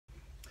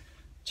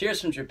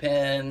Cheers from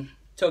Japan,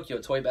 Tokyo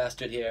Toy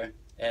Bastard here,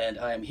 and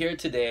I am here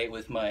today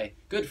with my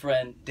good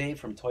friend Dave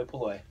from Toy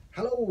Polloi.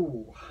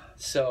 Hello!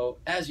 So,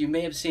 as you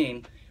may have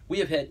seen, we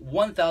have hit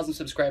 1,000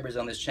 subscribers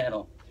on this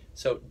channel.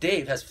 So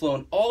Dave has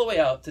flown all the way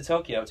out to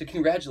Tokyo to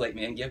congratulate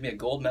me and give me a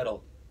gold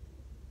medal.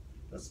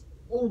 That's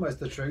almost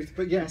the truth,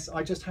 but yes,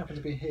 I just happen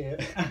to be here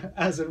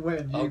as and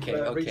when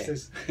you've reached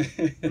this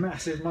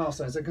massive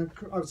milestone. So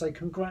I would say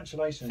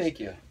congratulations.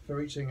 Thank you. For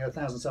reaching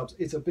 1,000 subs.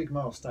 It's a big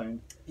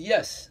milestone.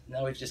 Yes,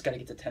 now we've just got to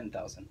get to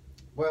 10,000.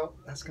 Well,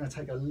 that's going to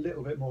take a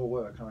little bit more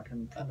work, and I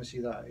can promise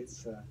you that.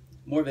 It's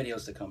more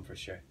videos to come for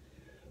sure.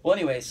 Well,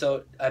 anyway,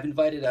 so I've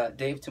invited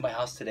Dave to my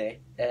house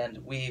today, and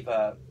we've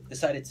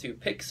decided to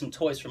pick some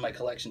toys from my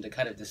collection to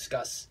kind of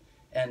discuss,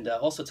 and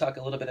also talk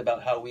a little bit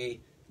about how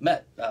we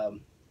met.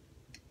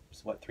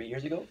 What, 3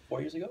 years ago?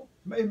 4 years ago?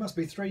 It must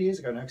be 3 years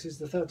ago now, because it's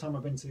the third time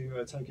I've been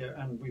to Tokyo,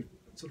 and we've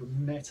sort of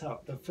met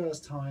up. The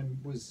first time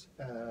was,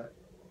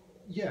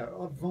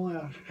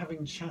 via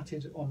having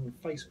chatted on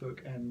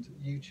Facebook and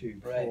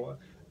YouTube for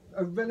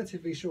a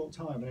relatively short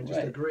time, and then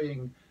just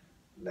agreeing,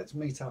 let's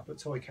meet up at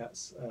Toy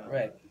Cats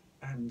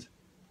and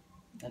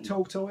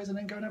talk toys, and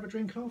then go and have a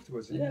drink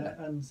afterwards.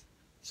 And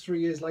 3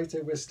 years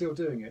later, we're still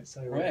doing it.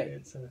 So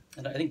it's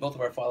and I think both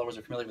of our followers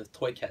are familiar with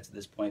Toy Cats at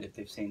this point if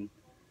they've seen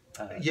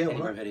any of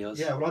our videos.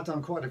 Yeah, well, I've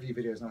done quite a few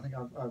videos, and I think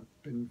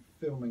I've been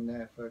filming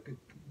there for a good,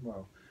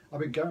 I've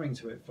been going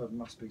to it for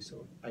must be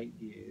sort of 8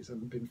 years,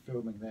 and been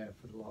filming there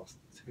for the last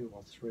 2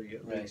 or 3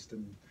 at least,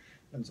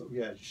 and sort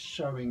of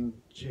showing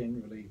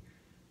generally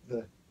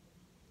the.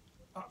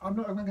 I'm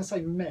not going to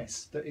say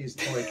mess that is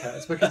Toy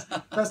Cats, because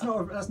that's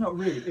not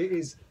rude. It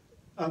is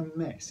a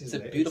mess,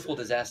 isn't it? It's a beautiful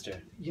disaster.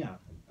 Yeah,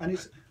 and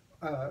it's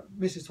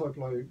Mrs. Toy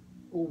Polloi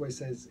always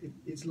says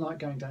it's like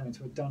going down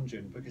into a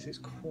dungeon, because it's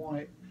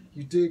quite.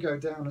 You do go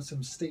down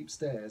some steep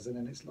stairs, and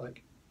then it's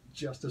like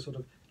just a sort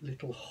of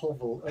little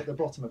hovel at the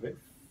bottom of it,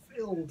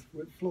 filled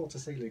with floor to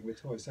ceiling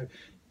with toys. So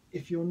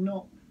if you're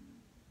not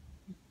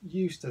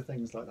used to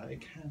things like that,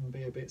 it can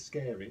be a bit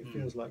scary. It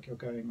feels like you're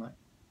going like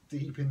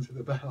deep into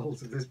the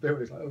bowels of this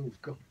building. It's like, oh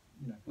God,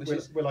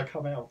 will I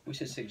come out? We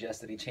should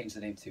suggest that he change the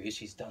name to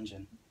Ishi's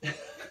Dungeon.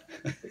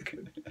 It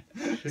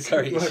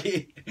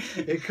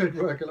could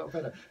work a lot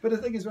better. But the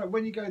thing is,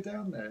 when you go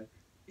down there,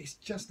 it's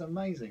just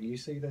amazing. You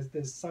see,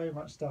 there's so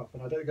much stuff,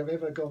 and I don't think I've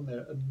ever gone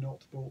there and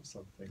not bought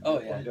something.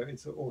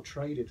 Or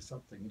traded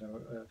something.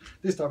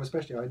 This time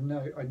especially, I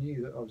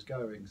knew that I was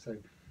going, so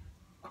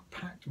I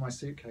packed my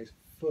suitcase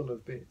full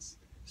of bits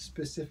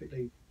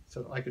specifically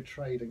so that I could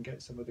trade and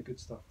get some of the good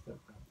stuff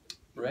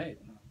that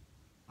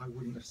I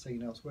wouldn't have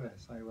seen elsewhere.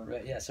 So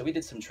so we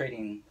did some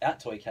trading at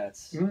Toy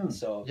Cats.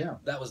 So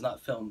that was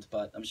not filmed,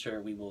 but I'm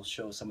sure we will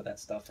show some of that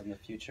stuff in the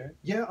future.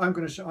 Yeah, I'm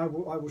going to show. I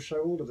will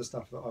show all of the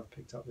stuff that I've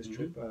picked up this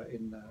trip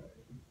in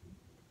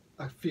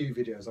a few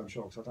videos, I'm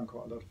sure, because I've done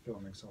quite a lot of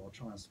filming. So I'll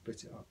try and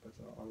split it up. But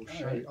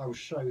I will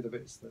show the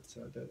bits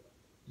that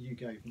you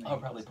gave me. I'll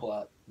probably pull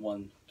out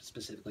one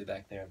specifically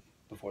back there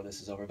before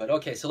this is over. But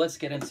okay, so let's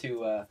get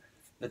into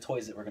the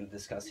toys that we're going to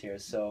discuss here.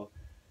 So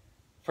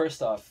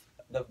first off,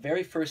 the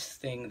very first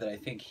thing that I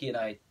think he and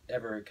I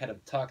ever kind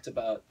of talked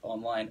about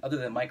online, other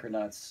than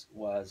Micronauts,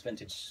 was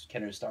vintage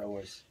Kenner Star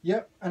Wars.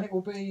 Yep, and it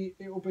will be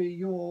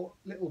your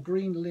little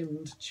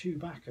green-limbed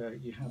Chewbacca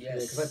you have here,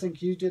 because I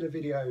think you did a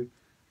video.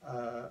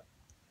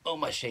 Oh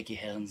my shaky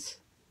hands!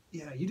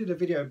 Yeah, you did a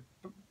video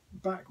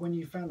back when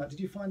you found that. Did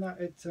you find that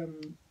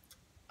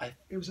at?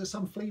 It was at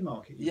some flea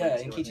market.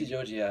 In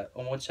Kichijoji,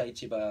 Omocha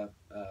Ichiba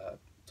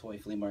toy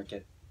flea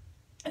market,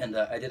 and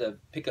I did a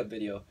pickup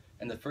video.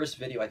 And the first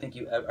video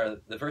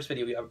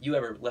you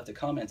ever left a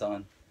comment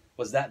on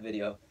was that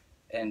video,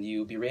 and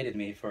you berated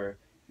me for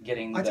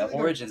getting the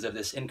origins of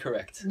this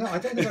incorrect. No, I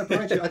don't think I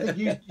berated you. I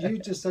think you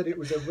just said it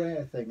was a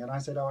rare thing, and I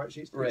said, oh,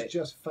 actually, it's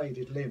just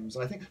faded limbs.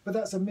 But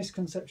that's a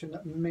misconception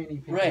that many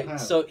people have.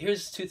 So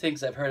here's two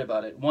things I've heard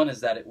about it. One is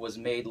that it was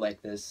made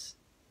like this,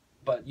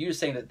 but you're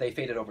saying that they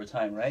faded over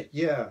time, right?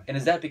 Yeah. And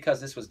is that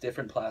because this was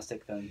different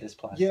plastic than this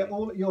plastic? Yeah,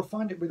 you'll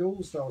find it with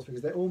all styles,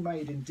 because they're all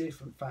made in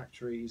different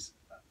factories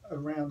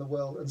around the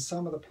world, and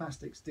some of the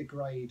plastics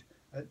degrade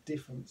at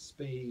different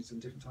speeds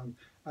and different times.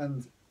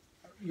 And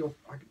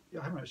I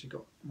haven't actually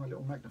got my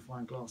little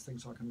magnifying glass thing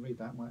so I can read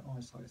that. My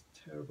eyesight is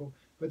terrible.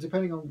 But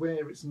depending on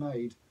where it's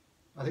made,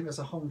 I think that's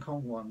a Hong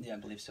Kong one. Yeah, I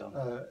believe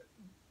so.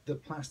 The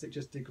plastic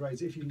just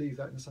degrades if you leave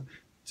that in the sun.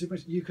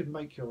 You could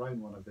make your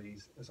own one of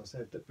these, as I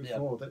said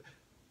before. That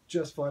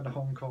just find a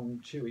Hong Kong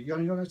Chewy. You'll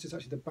notice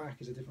actually the back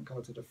is a different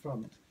colour to the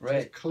front. So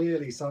it's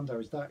clearly sun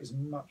damage. That is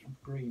much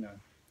greener.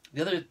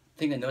 The other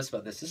thing I noticed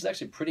about this is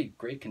actually pretty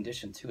great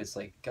condition too. It's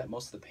like got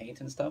most of the paint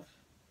and stuff.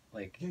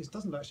 It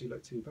doesn't actually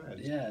look too bad.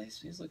 Yeah,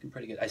 he's looking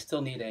pretty good. I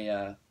still need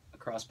a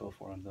crossbow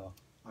for him though.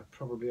 I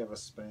probably have a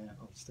spare.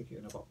 I'll stick it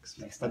in a box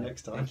next time.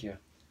 Thank you.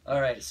 All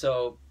right,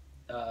 so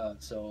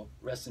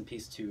rest in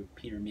peace to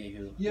Peter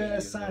Mayhew. Yeah,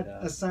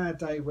 a sad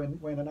day when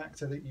an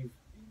actor that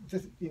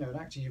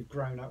you've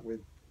grown up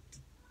with,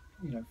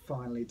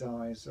 finally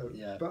dies.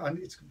 But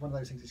it's one of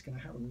those things. It's going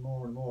to happen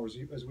more and more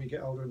as we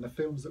get older, and the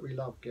films that we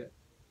love get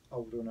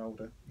older and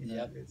older. You know,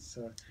 Yep. it's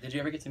Did you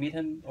ever get to meet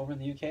him over in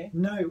the UK?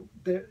 no.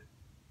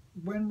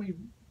 When we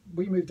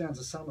moved down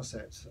to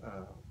Somerset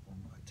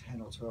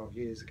 10 or 12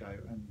 years ago,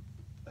 and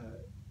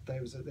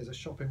there's a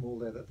shopping mall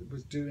there that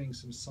was doing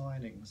some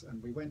signings,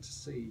 and we went to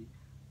see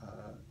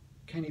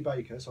Kenny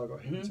Baker. So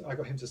I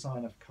got him to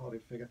sign a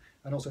Cardiff figure,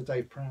 and also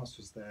Dave Prowse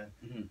was there,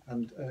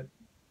 and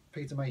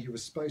Peter Mayhew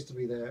was supposed to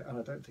be there, and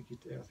I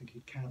think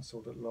he'd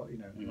cancelled a lot, you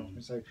know.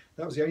 So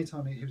that was the only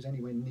time he was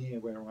anywhere near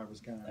where I was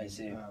going. I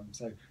see.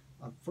 So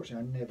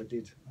unfortunately,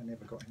 I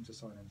never got him to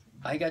sign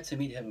anything. I got to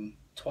meet him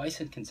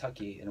twice in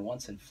Kentucky and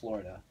once in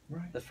Florida.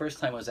 Right. The first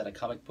time was at a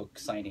comic book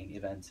signing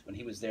event when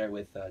he was there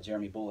with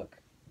Jeremy Bulloch,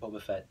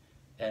 Boba Fett,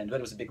 but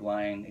it was a big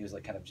line. He was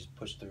like kind of just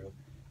pushed through.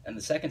 And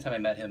the second time I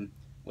met him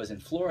was in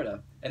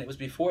Florida, and it was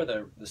before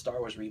the Star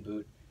Wars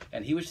reboot,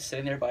 and he was just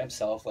sitting there by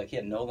himself, like he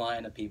had no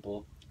line of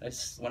people. I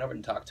just went over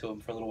and talked to him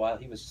for a little while.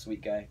 He was a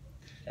sweet guy.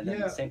 And then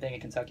the same thing in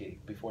Kentucky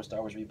before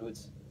Star Wars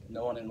reboots.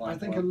 No one in line. I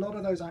think a lot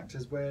of those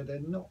actors where they're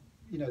not,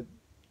 you know,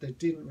 they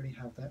didn't really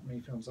have that many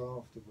films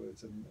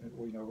afterwards,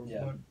 or you know,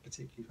 weren't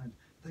particularly famous.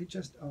 They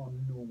just are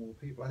normal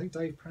people. I think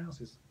Dave Prowse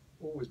has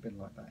always been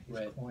like that.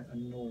 He's quite a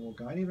normal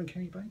guy, and even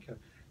Kenny Baker,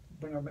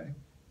 when I met him,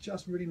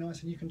 just really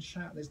nice, and you can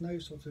chat. There's no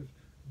sort of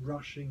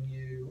rushing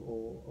you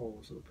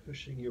or sort of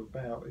pushing you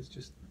about. It's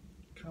just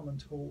come and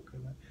talk,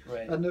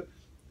 and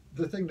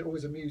the thing that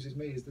always amuses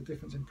me is the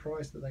difference in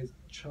price that they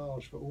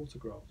charge for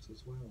autographs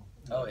as well.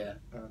 Oh yeah.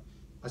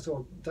 I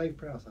saw Dave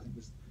Prowse. I think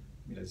this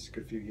is a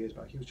good few years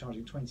back. He was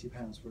charging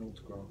 £20 for an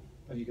autograph,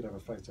 and you could have a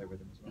photo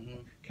with him as well.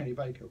 Kenny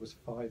Baker was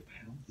 £5.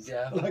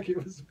 Yeah. Like it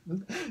was.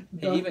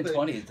 Even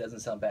 20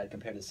 doesn't sound bad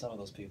compared to some of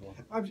those people.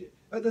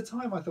 At the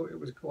time, I thought it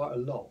was quite a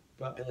lot,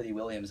 but Billy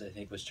Williams, I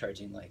think, was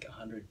charging like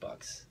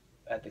 $100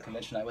 at the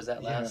convention I was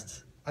at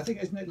last. I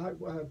think, isn't it like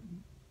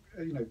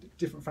you know,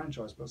 different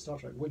franchise, but Star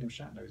Trek. William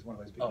Shatner is one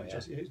of those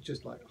big. It's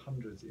just like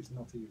hundreds. It's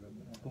not even.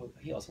 Well,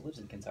 he also lives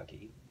in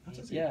Kentucky.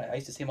 Does he? Yeah, I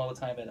used to see him all the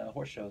time at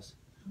horse shows.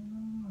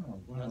 Oh,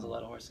 wow. He owns a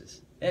lot of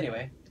horses.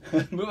 Anyway,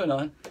 moving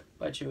on.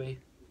 Bye, Chewie.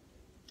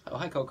 Oh,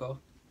 hi,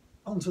 Coco.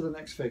 On to the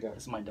next figure.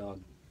 This is my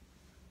dog.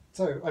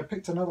 So I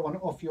picked another one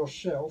off your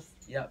shelf.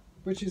 Yep.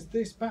 Which is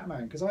this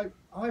Batman, because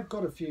I've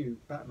got a few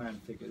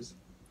Batman figures.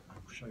 I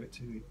will show it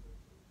to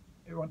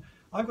everyone.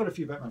 I've got a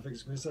few Batman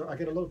figures, so I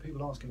get a lot of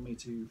people asking me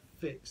to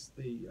fix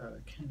the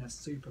Kenner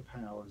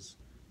Superpowers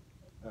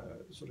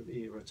sort of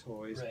era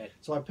toys. Right.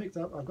 So I picked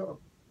up. I've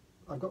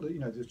got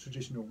the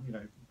traditional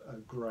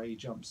grey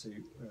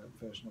jumpsuit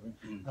version of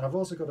him, and I've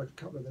also got a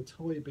couple of the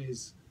Toy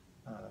Biz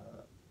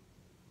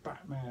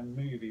Batman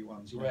movie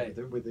ones. You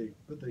know, with the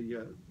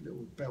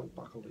little belt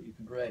buckle that you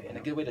can. Right, and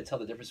a good way to tell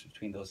the difference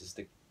between those is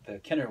the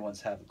Kenner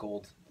ones have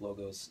gold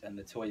logos, and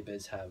the Toy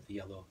Biz have the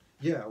yellow.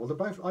 Yeah, well, they're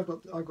both. I've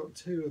got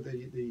two of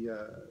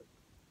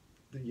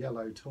the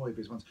yellow Toy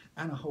Biz ones,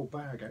 and a whole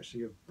bag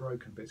actually of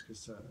broken bits,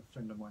 because a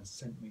friend of mine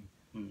sent me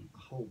a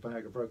whole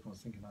bag of broken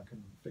ones, thinking I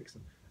can fix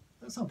them.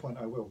 At some point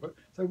I will. But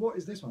so what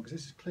is this one?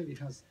 Because this clearly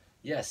has.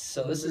 Yes,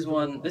 so this is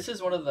one. This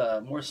is one of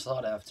the more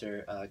sought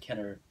after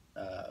Kenner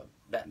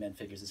Batman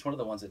figures. It's one of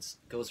the ones that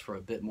goes for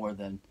a bit more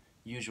than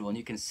usual, and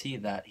you can see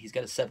that he's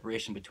got a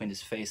separation between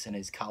his face and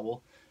his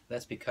cowl.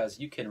 That's because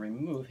you can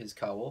remove his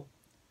cowl.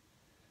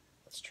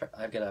 Let's try.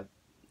 I've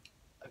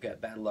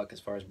got bad luck as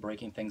far as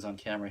breaking things on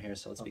camera here,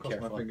 so let's be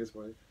careful. My fingers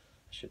for you.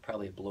 I should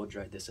probably blow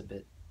dry this a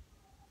bit.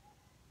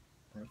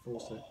 Don't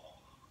force it.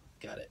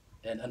 Got it.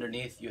 And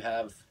underneath you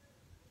have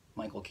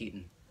Michael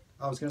Keaton.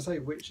 I was going to say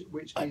which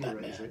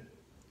era is it?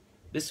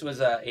 This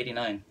was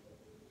 89.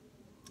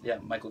 Yeah,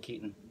 Michael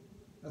Keaton.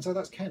 And so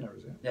that's Kenner,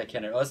 is it? Yeah,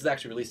 Kenner. Oh, this is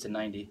actually released in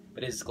 90,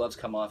 but his gloves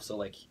come off, so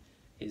like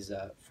his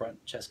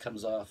front chest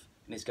comes off,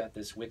 and he's got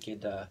this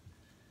wicked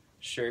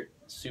shirt,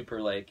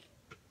 super like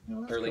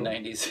early cool.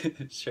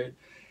 90s shirt.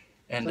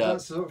 And so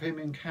that's sort of him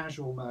in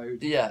casual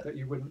mode. Yeah. That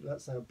you wouldn't.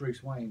 That's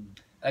Bruce Wayne.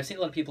 I've seen a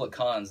lot of people at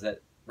cons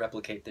that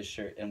replicate this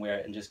shirt and wear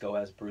it and just go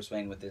as Bruce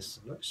Wayne with this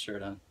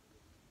shirt on.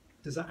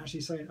 Does that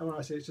actually say? Oh,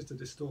 I see. It's just a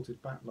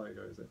distorted bat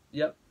logo, is it?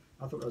 Yep.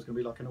 I thought that was going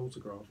to be like an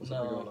autograph or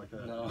something. No, or like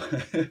a...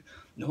 no.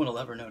 No one will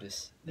ever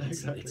notice.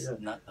 Exactly. It's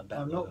not a bat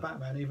I'm logo. not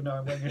Batman, even though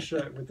I'm wearing a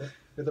shirt with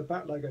the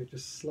bat logo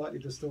just slightly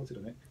distorted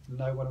on it.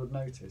 No one would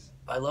notice.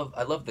 I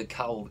love the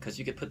cowl, because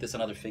you could put this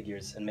on other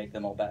figures and make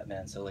them all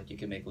Batman. So like you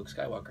could make Luke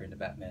Skywalker into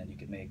Batman. You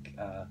could make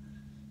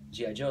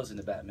G.I. Joe's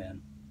into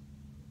Batman.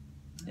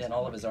 Yeah, and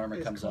all of his armor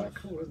comes off.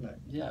 Cool, isn't it?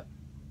 Yeah.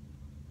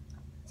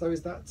 So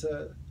is that?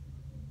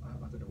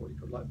 I don't know what you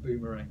call it, like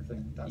boomerang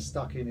thing. That's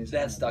stuck in his.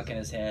 That's stuck in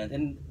his hand,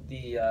 and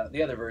the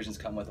other versions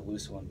come with a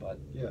loose one, but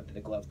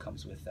the glove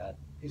comes with that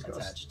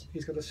attached.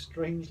 He's got a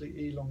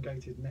strangely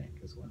elongated neck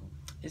as well.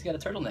 He's got a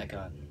turtleneck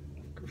on.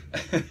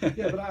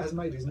 Yeah, but that has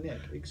made his neck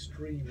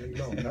extremely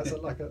long. That's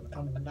like an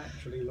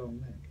unnaturally long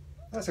neck.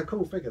 That's a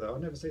cool figure, though.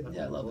 I've never seen that.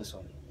 Yeah, I love this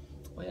one.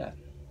 Well, yeah,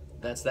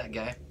 that's that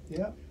guy.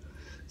 Yeah.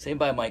 Say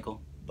bye,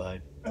 Michael.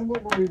 Bye. And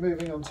what were we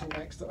moving on to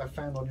next that I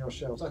found on your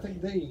shelves? I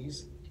think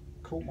these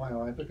caught my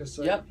eye because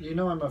you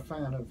know I'm a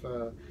fan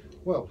of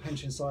well,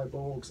 Henshin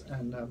Cyborgs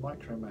and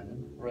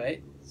Microman.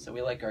 Right. So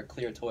we like our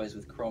clear toys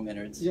with chrome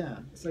innards. Yeah.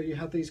 So you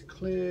had these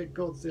clear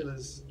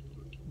Godzillas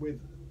with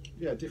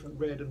different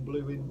red and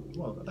blue in.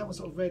 Well, that was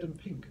sort of red and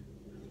pink.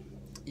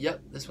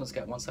 Yep. This one's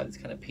got one side that's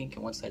kind of pink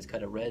and one side's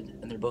kind of red,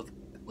 and they're both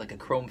like a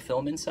chrome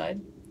film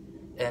inside.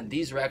 And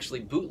these are actually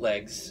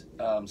bootlegs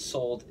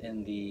sold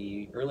in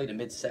the early to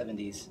mid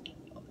 70s.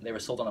 They were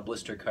sold on a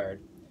blister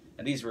card,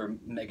 and these were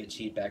mega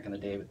cheap back in the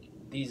day. But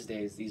these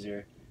days, these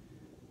are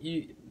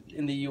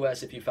in the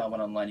U.S. If you found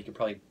one online, you could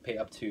probably pay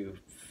up to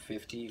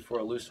 $50 for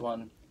a loose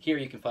one. Here,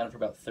 you can find them for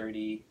about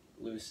 $30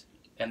 loose,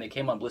 and they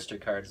came on blister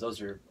cards. Those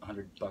are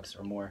 $100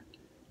 or more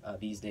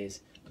these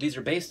days. But these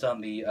are based on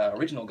the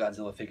original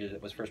Godzilla figure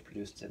that was first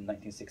produced in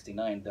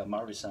 1969, the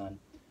Marusan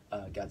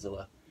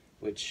Godzilla,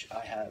 which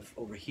I have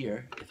over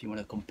here. If you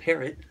want to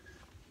compare it,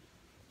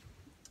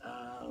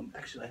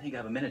 actually, I think I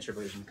have a miniature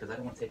version because I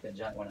don't want to take that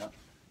giant one out.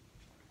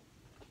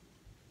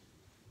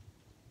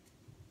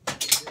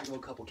 There you go,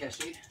 couple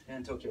Keshi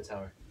and Tokyo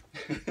Tower.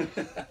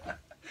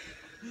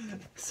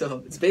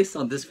 So it's based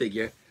on this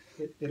figure.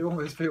 It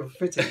almost feels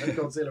fitting that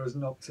Godzilla has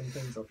knocked some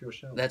things off your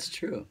shelf. That's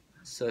true.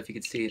 So if you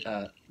can see,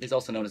 it's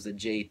also known as the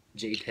J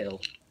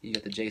tail. You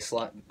got the J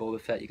slot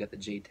Boba Fett. You got the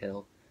J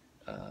tail.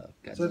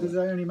 Godzilla. So did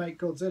they only make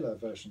Godzilla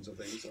versions of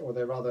these, or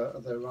they're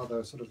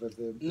rather sort of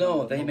the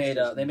No, they made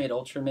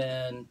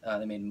Ultraman,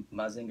 they made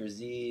Mazinger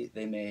Z,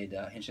 they made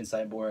Henshin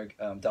Cyborg.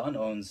 Don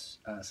owns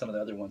some of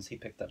the other ones. He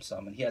picked up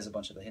some, and he has a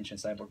bunch of the Henshin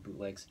Cyborg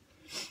bootlegs.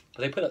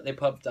 But they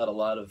pumped out a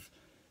lot of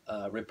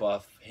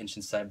rip-off Henshin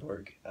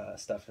Cyborg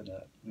stuff in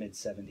the mid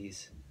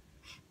 '70s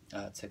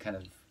to kind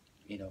of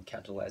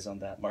capitalize on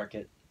that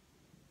market.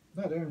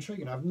 No, they're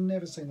intriguing. I've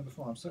never seen them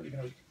before. I'm certainly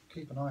going to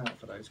keep an eye out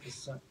for those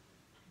because.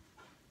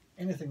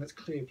 Anything that's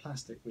clear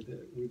plastic with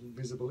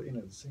visible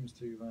innards seems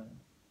to,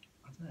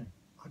 I don't know.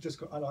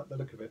 I like the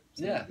look of it.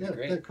 So, yeah,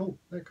 great. They're cool.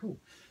 They're cool.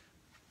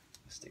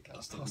 I'll Pass stick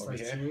them over those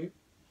here. to you.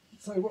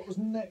 So what was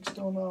next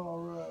on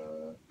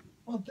our?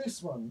 On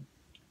this one,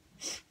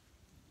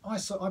 I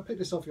picked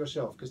this off your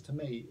shelf because to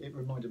me it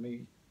reminded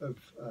me of.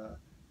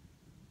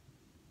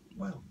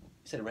 Well,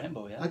 You said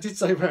Rambo, yeah? I did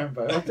say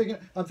Rambo. I'm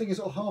thinking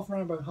sort of half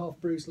Rambo, half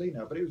Bruce Lee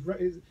now, but it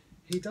was.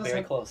 He does Very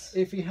have, close.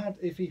 If he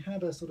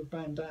had a sort of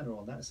bandana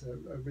on, that's a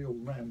real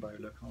Rambo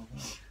look. I'll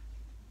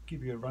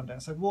give you a rundown.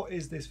 So, what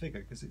is this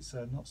figure? Because it's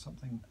not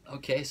something.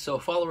 Okay, so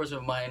followers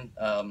of mine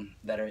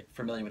that are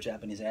familiar with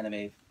Japanese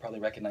anime probably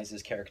recognize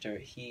this character.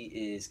 He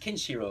is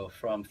Kinshiro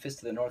from Fist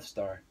of the North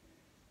Star,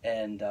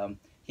 and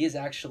he is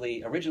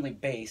actually originally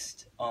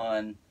based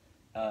on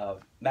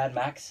Mad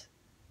Max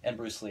and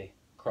Bruce Lee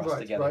crossed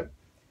together. Right.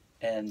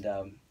 And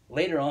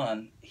later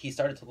on, he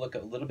started to look a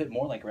little bit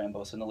more like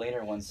Rambo. So in the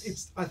later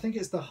ones, I think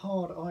it's the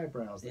hard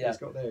eyebrows that he's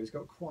got there. He's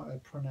got quite a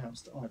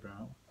pronounced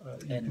eyebrow.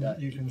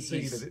 You can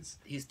see that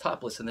he's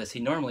topless in this.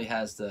 He normally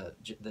has the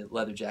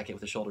leather jacket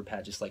with the shoulder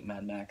pad, just like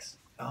Mad Max.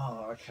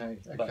 Oh, okay.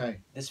 But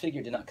this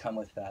figure did not come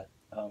with that.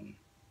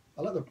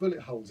 I like the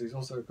bullet holes he's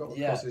also got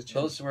across his chest.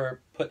 Those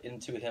were put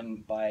into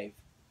him by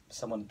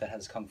someone that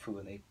has kung fu,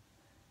 and they.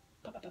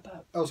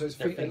 Oh, so it's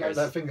they're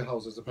finger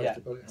holes as opposed to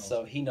bullet holes.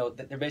 So he knows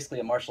that they're basically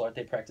a martial art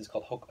they practice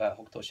called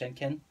Hokuto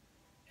Shenken,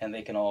 and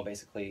they can all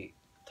basically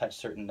touch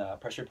certain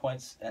pressure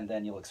points, and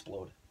then you'll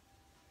explode.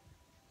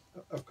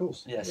 Of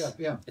course. Yes.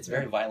 Yeah. It's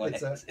very violent.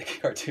 It's a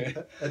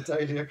cartoon. A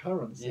daily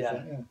occurrence.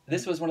 Yeah.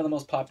 This was one of the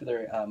most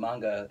popular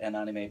manga and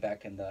anime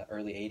back in the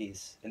early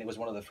 '80s, and it was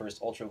one of the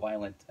first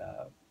ultra-violent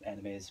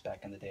animes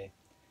back in the day.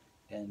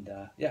 And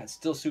it's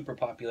still super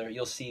popular.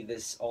 You'll see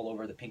this all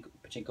over the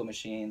pachinko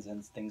machines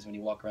and things when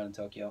you walk around in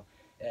Tokyo.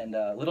 And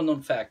little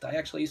known fact, I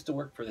actually used to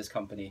work for this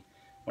company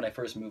when I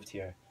first moved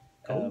here.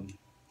 Cool.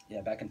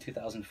 Back in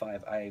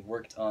 2005, I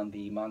worked on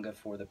the manga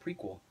for the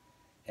prequel.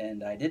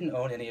 And I didn't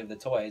own any of the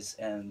toys,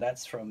 and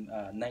that's from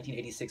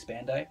 1986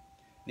 Bandai.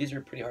 These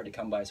are pretty hard to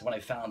come by, so when I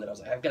found it, I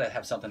was like, I've got to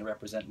have something to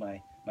represent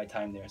my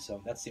time there.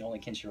 So that's the only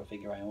Kinshiro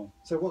figure I own.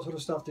 So what sort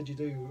of stuff did you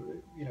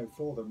do,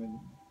 for them? And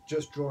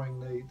just drawing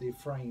the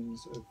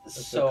frames of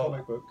the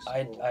comic books?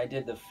 I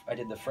did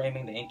the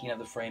framing, the inking of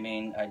the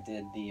framing. I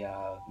did the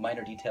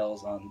minor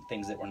details on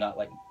things that were not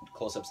like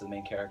close-ups of the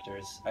main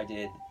characters. I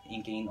did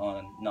inking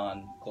on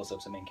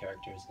non-close-ups of main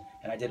characters,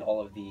 and I did all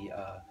of the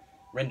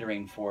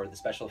rendering for the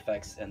special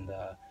effects and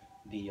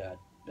the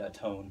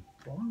tone.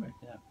 Blimey.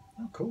 Yeah.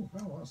 Oh, cool.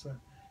 Oh,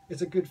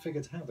 it's a good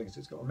figure to have because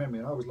it's got a memory.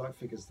 And I always like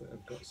figures that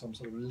have got some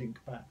sort of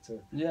link back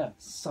to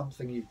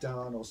something you've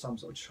done or some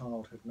sort of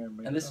childhood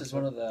memory. And this is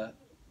one of the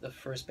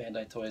first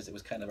Bandai toys that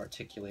was kind of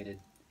articulated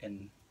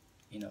in,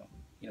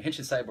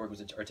 Henshin Cyborg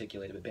was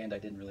articulated, but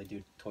Bandai didn't really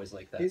do toys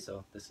like that.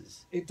 So this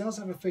is. It does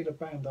have a feel of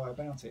Bandai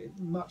about it,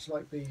 much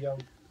like the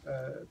old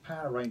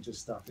Power Rangers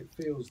stuff. It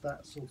feels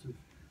that sort of.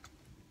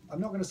 I'm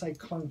not going to say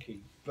clunky,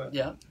 but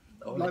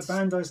like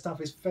Bandai stuff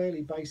is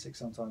fairly basic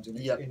sometimes in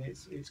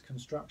its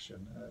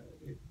construction.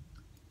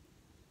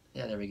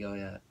 There we go.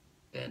 Yeah,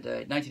 and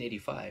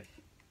 1985.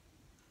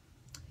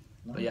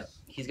 Nice. But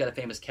he's got a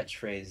famous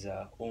catchphrase,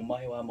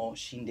 "Omae wa mo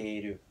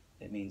shindeiru."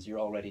 It means you're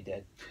already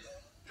dead.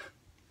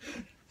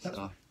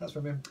 That's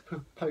from him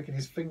poking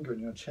his finger in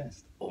your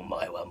chest.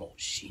 Omae wa mou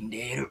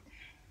shinderu.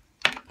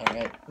 All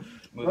right,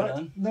 moving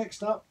on.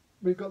 Next up,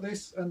 we've got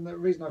this, and the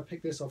reason I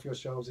picked this off your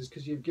shelves is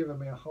because you've given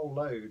me a whole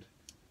load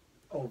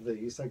of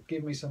these. So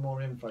give me some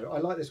more info. I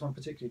like this one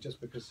particularly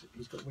just because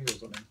he's got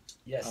wheels on him.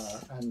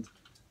 Yes. And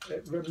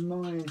it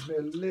reminds me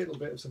a little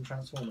bit of some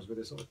Transformers with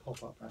this sort of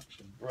pop-up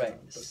action. Right.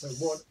 So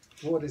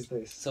what is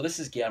this? So this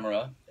is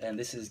Gamera, and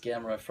this is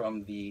Gamera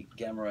from the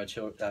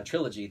Gamera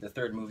trilogy, the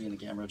third movie in the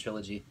Gamera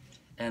trilogy.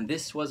 And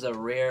this was a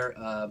rare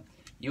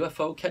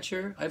UFO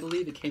catcher, I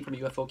believe. It came from a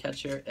UFO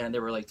catcher, and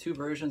there were like two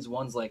versions.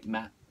 One's like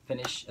matte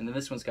finish, and then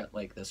this one's got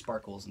like the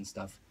sparkles and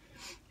stuff.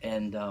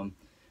 And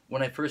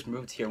when I first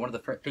moved here, one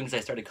of the things I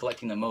started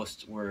collecting the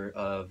most were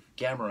of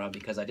Gamera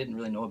because I didn't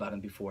really know about him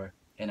before.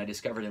 And I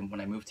discovered him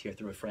when I moved here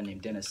through a friend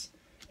named Dennis.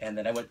 And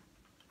then I went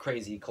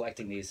crazy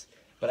collecting these.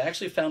 But I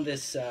actually found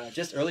this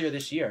just earlier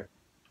this year.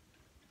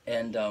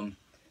 And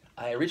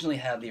I originally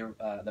had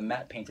the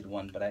matte painted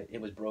one, but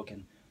it was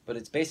broken. But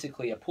it's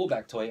basically a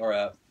pullback toy, or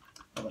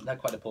not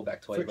quite a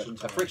pullback toy,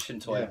 a friction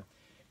toy.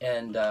 Yeah.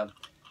 And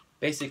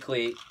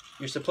basically,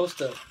 you're supposed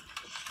to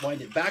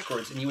wind it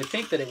backwards. And you would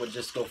think that it would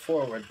just go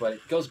forward, but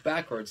it goes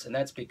backwards. And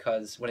that's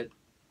because when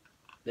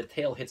the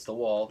tail hits the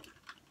wall...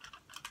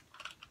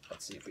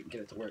 Let's see if we can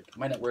get it to work. It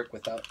might not work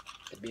without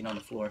it being on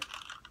the floor.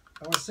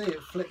 Oh, I see.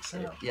 It flicks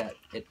out.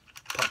 It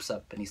pops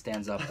up and he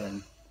stands up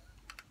and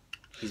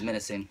he's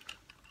menacing.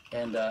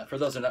 And for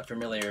those who are not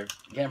familiar,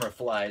 Gamera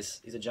flies.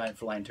 He's a giant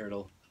flying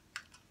turtle.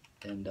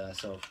 And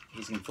so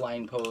he's in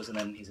flying pose and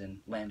then he's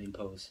in landing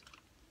pose.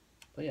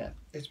 But yeah.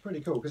 It's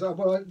pretty cool. Because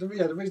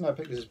the reason I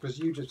picked this is because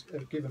you just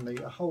have given me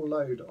a whole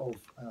load of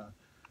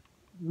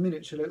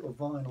miniature little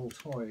vinyl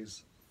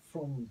toys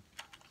from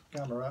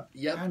Gamera.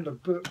 Yep. And a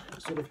book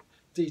sort of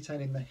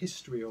detailing the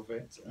history of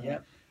it.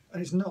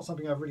 And it's not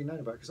something I've really known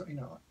about because,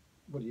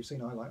 well, you've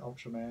seen I like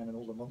Ultraman and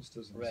all the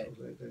monsters and right.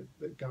 sort of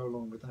that go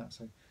along with that.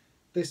 So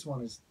this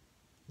one is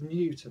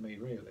new to me,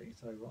 really.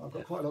 So I've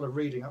got quite a lot of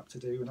reading up to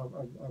do, and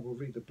I will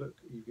read the book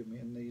you've given me,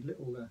 and the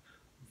little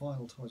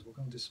vinyl toys will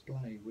go on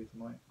display with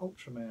my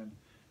Ultraman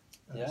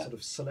sort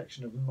of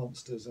selection of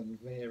monsters and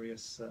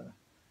various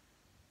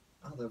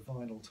other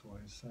vinyl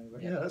toys. So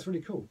yeah, that's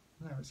really cool.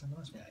 No, it's a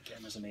nice one. Yeah,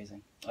 Gamera's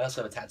amazing. I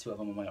also have a tattoo of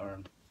him on my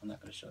arm. I'm not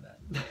going to show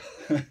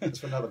that. It's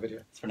for another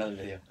video. It's for another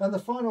video. And the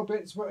final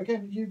bits were,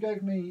 again, you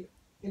gave me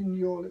in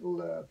your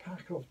little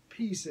pack of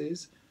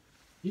pieces,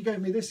 you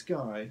gave me this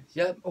guy.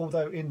 Yep.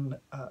 Although in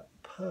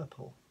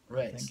purple.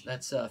 Right.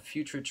 That's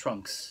Future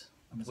Trunks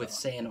with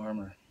Saiyan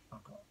armor.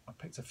 I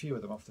picked a few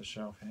of them off the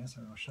shelf here,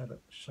 so I'll show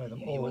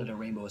them all. You wanted a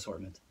rainbow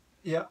assortment.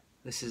 Yeah.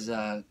 This is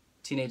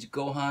Teenage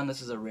Gohan.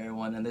 This is a rare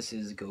one, and this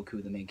is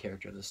Goku, the main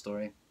character of the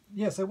story.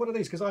 Yeah. So what are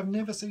these? Because I've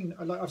never seen.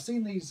 I've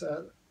seen these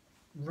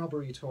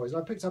rubbery toys. I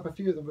picked up a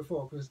few of them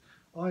before because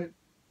I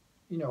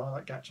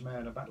like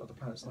Gatchaman and Battle of the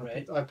Planets. And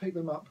right. I picked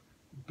them up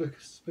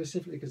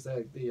specifically because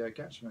they're the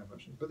Gatchaman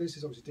version. But this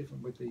is obviously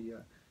different with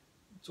the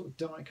sort of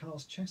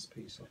die-cast chess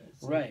piece of it.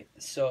 So. Right.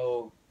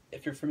 So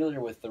if you're familiar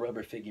with the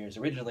rubber figures,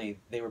 originally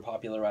they were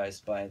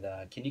popularized by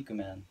the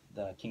Kinnikuman,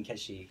 the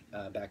Kinkeshi,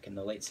 back in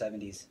the late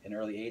 70s and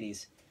early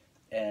 80s.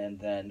 And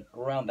then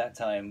around that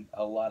time,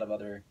 a lot of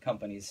other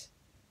companies,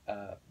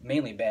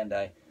 mainly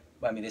Bandai,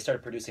 they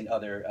started producing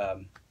other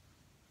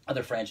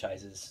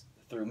franchises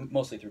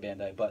mostly through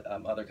Bandai, but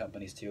other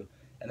companies too,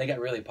 and they got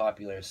really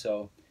popular.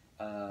 So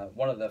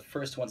one of the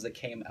first ones that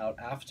came out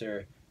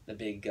after the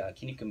big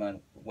Kinnikuman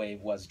wave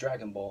was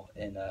Dragon Ball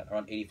in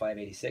around 85,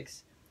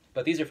 86.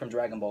 But these are from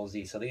Dragon Ball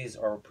Z, so these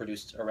are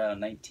produced around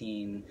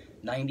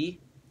 1990,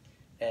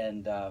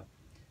 and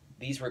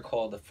these were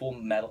called the Full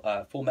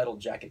Metal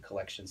Jacket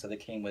Collection. So they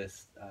came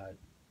with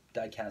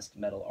die-cast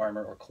metal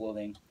armor or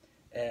clothing,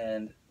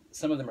 and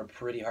some of them are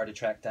pretty hard to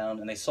track down,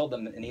 and they sold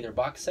them in either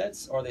box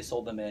sets or they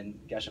sold them in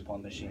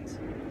gashapon machines.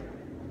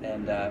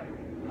 And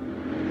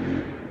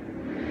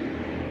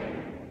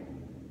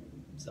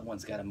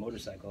someone's got a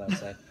motorcycle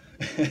outside.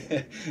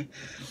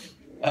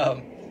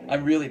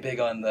 I'm really big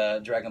on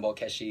the Dragon Ball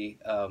Keshi.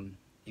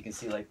 You can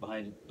see like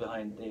behind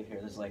Dave here,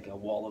 there's like a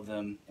wall of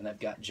them, and I've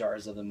got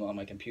jars of them on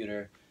my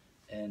computer.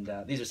 And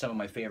these are some of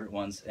my favorite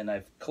ones, and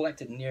I've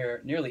collected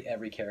nearly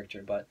every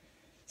character, but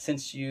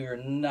since you're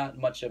not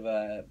much of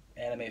a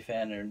anime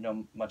fan or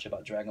know much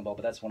about Dragon Ball,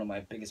 but that's one of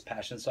my biggest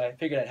passions, so I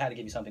figured I had to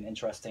give you something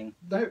interesting.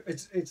 No,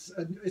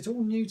 it's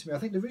all new to me. I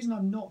think the reason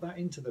I'm not that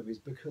into them is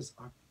because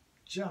I'm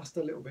just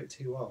a little bit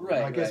too old.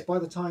 Right. I guess by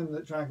the time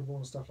that Dragon Ball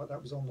and stuff like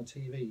that was on the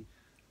TV,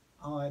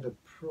 I'd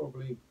have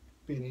probably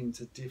been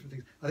into different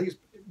things. I think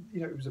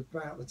it was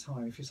about the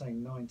time, if you're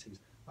saying 90s,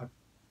 I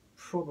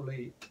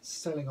probably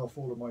selling off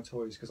all of my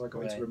toys because I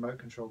got into remote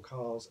control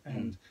cars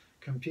and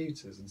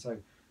computers, and so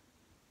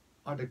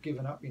I'd have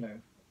given up,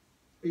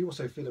 You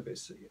also feel a bit,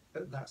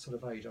 at that sort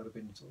of age, I'd have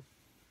been sort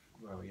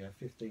of,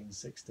 15,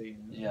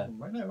 16. Yeah.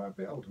 No, a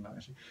bit older than that,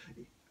 actually.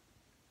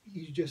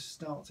 You just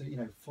start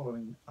to,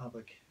 following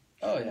other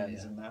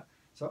things and that.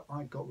 So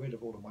I got rid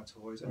of all of my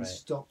toys and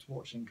stopped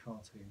watching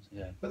cartoons.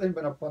 Yeah. But then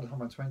by the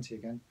time I'm 20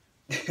 again,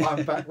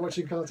 I'm back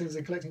watching cartoons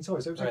and collecting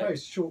toys. So it was a very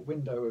short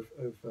window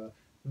of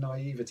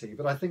naivety.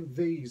 But I think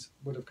these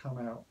would have come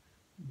out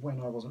when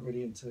I wasn't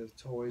really into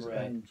toys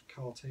Right. and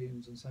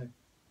cartoons, and so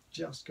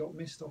just got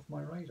missed off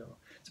my radar.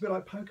 It's a bit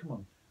like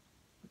Pokemon.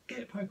 I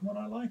get Pokemon,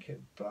 I like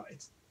it, but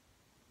it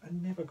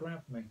never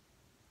grabbed me.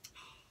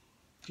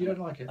 You don't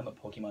like it? I'm a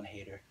Pokemon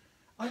hater.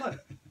 I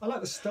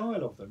like the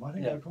style of them. I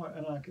think Yeah. they're quite.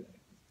 And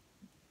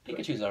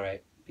Pikachu's all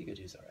right.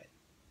 Pikachu's all right.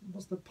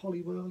 what's the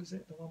Polloi? Is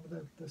it the one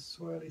with the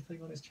swirly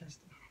thing on his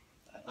chest?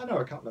 I know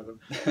a couple of them.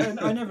 And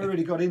I never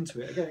really got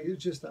into it. Again, it was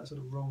just that sort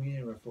of wrong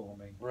era for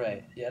me.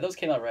 Right. Yeah, those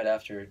came out right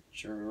after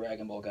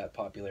Dragon Ball got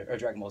popular, or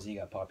Dragon Ball Z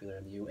got popular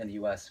in the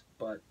U.S.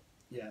 But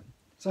yeah,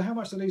 So how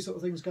much do these sort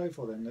of things go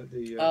for then?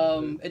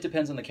 it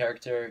depends on the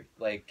character.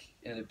 Like,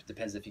 and it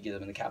depends if you get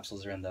them in the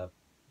capsules or in the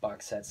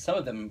box sets. Some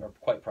of them are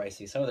quite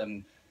pricey. Some of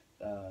them,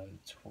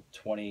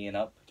 $20 and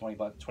up,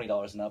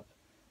 $20 and up,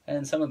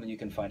 and some of them you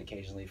can find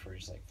occasionally for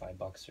just like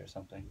 $5 or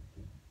something,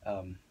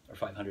 or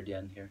 500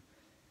 yen here.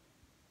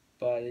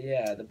 But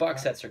yeah, the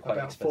box sets are quite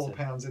about expensive.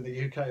 £4 in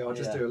the UK. I'll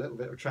just Yeah. do a little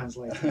bit of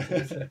translating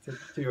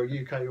to your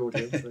UK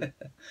audience.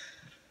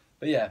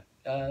 But yeah,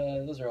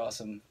 those are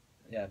awesome.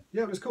 Yeah,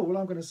 Yeah, it was cool. Well,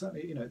 I'm going to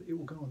certainly, it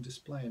will go on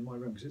display in my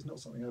room because it's not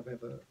something I've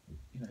ever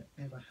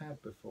had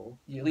before.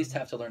 you at least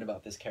have to learn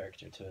about this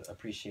character to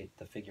appreciate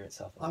the figure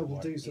itself. A I little will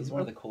more. do He's some-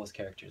 one of the coolest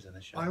characters in the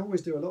show. I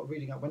always do a lot of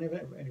reading up.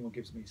 Whenever anyone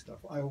gives me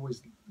stuff, I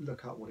always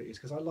look up what it is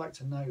because I like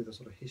to know the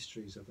sort of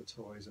histories of the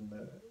toys and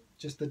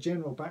just the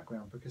general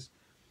background, because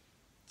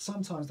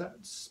sometimes that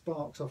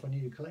sparks off a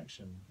new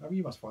collection. I mean,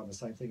 you must find the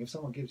same thing. If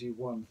someone gives you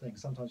one thing,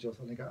 sometimes you'll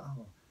suddenly go,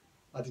 "Oh,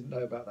 I didn't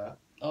know about that,"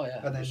 Oh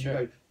yeah, and then for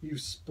sure.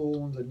 you've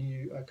spawned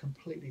a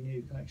completely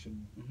new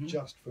collection Mhm.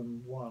 just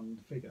from one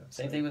figure.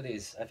 Same So- thing with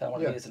these. I found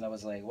one Yeah. of these and I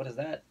was like, "What is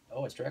that?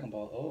 Oh, it's Dragon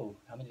Ball. Oh,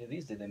 how many of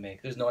these did they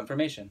make?" There's no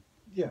information.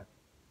 Yeah.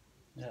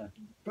 Yeah.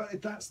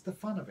 But that's the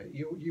fun of it.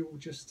 You'll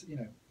just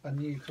a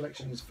new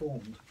collection is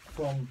formed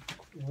from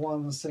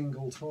one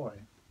single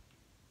toy.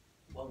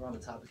 While we're on the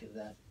topic of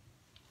that,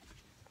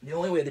 the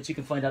only way that you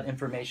can find out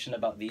information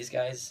about these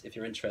guys, if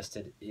you're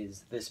interested,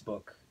 is this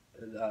book.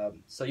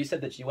 So you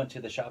said that you went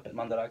to the shop at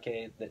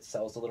Mandarake that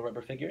sells the little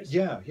rubber figures.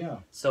 Yeah.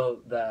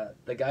 So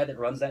the guy that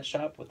runs that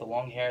shop with the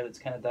long hair that's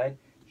kind of dyed,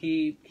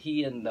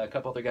 he and a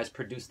couple other guys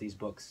produced these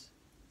books.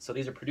 So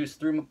these are produced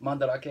through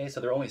Mandarake, so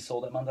they're only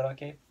sold at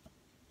Mandarake.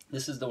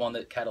 This is the one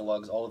that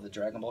catalogs all of the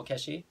Dragon Ball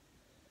Keshi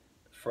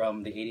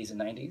from the 80s and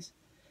 90s.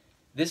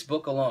 This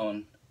book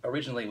alone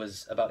originally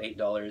was about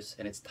 $8,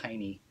 and it's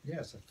tiny. Yeah,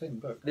 it's a thin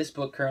book. This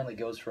book currently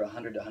goes for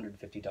 $100 to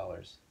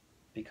 $150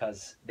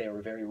 because they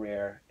were very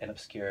rare and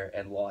obscure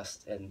and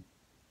lost,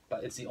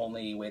 but it's the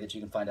only way that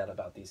you can find out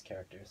about these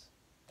characters.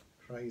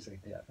 Crazy.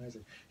 Yeah.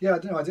 Crazy. Yeah, I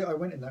don't know. I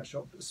went in that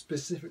shop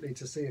specifically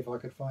to see if I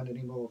could find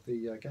any more of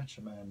the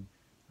Gatchaman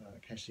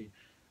Keshi,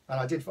 and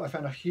I did. I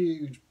found a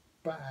huge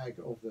bag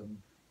of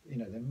them.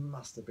 There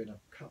must have been a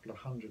couple of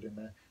hundred in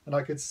there, and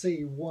I could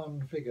see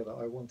one figure that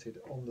I wanted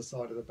on the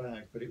side of the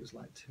bag, but it was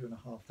like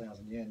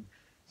 2,500 yen.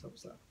 So it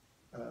was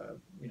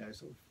that,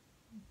 sort of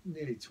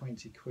nearly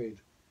 20 quid.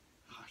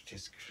 I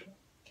just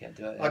Can't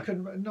do it. I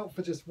couldn't, not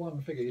for just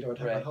one figure. I'd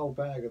have a Right. whole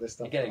bag of this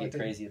stuff. You gotta but I get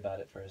didn't- crazy about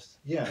it first.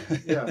 Yeah.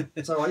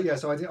 So I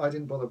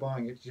didn't bother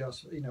buying it.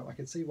 Just I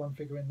could see one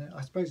figure in there.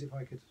 I suppose if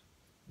I could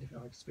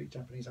speak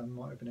Japanese, I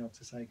might have been able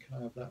to say, "Can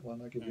I have that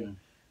one?" I'll give you,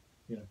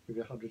 give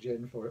you 100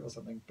 yen for it or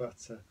something.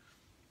 But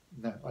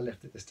no, I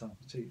left it this time.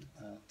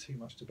 Too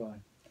much to buy.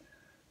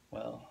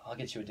 Well, I'll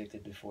get you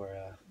addicted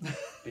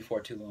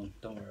before too long.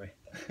 Don't worry.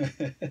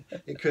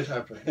 It could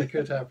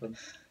happen.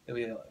 It'll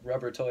be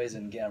rubber toys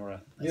and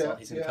Gamera. That's all.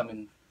 He's gonna come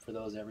in for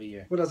those every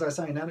year. Well, as I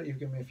say, now that you've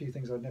given me a few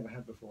things I'd never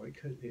had before,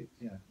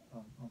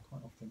 I'm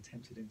quite often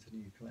tempted into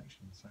new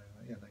collections. So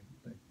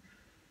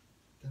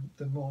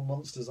the more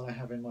monsters I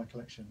have in my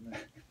collection,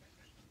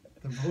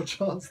 the more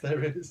chance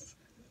there is.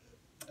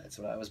 That's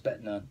what I was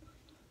betting on.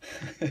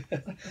 All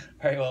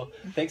right. Well,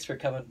 thanks for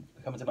coming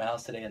to my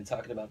house today and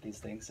talking about these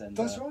things. And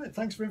That's right.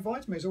 Thanks for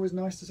inviting me. It's always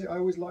nice to see. I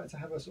always like to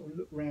have a sort of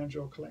look around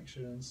your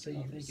collection and see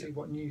thank you.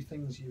 what new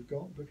things you've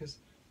got, because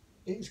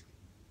it's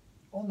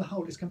on the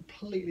whole it's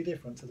completely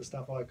different to the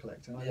stuff I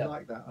collect, and I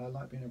like that. I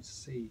like being able to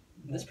see.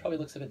 This probably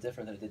looks a bit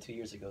different than it did 2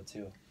 years ago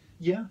too.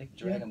 Yeah, I think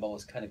Dragon Ball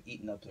was kind of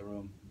eating up the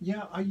room.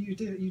 Yeah, you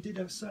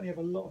did certainly have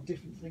a lot of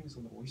different things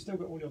on the wall. You still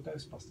got all your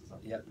Ghostbusters up.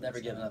 Yep, never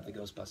giving up the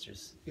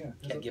Ghostbusters. Yeah,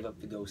 Can't give up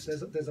the ghosts.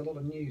 There's a lot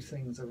of new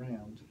things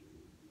around,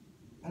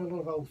 and a lot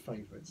of old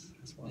favourites.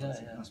 That's why Yeah.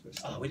 that's a bit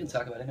Oh, we didn't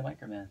talk about any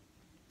Microman.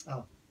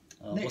 Oh.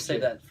 We'll Next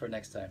save year. that for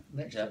next time.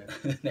 Next year.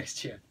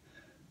 Next year.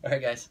 All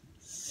right, guys.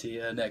 See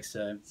you next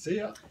time. See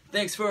ya.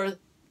 Thanks for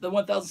the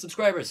 1,000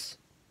 subscribers.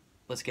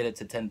 Let's get it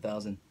to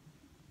 10,000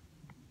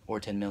 or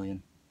 10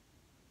 million.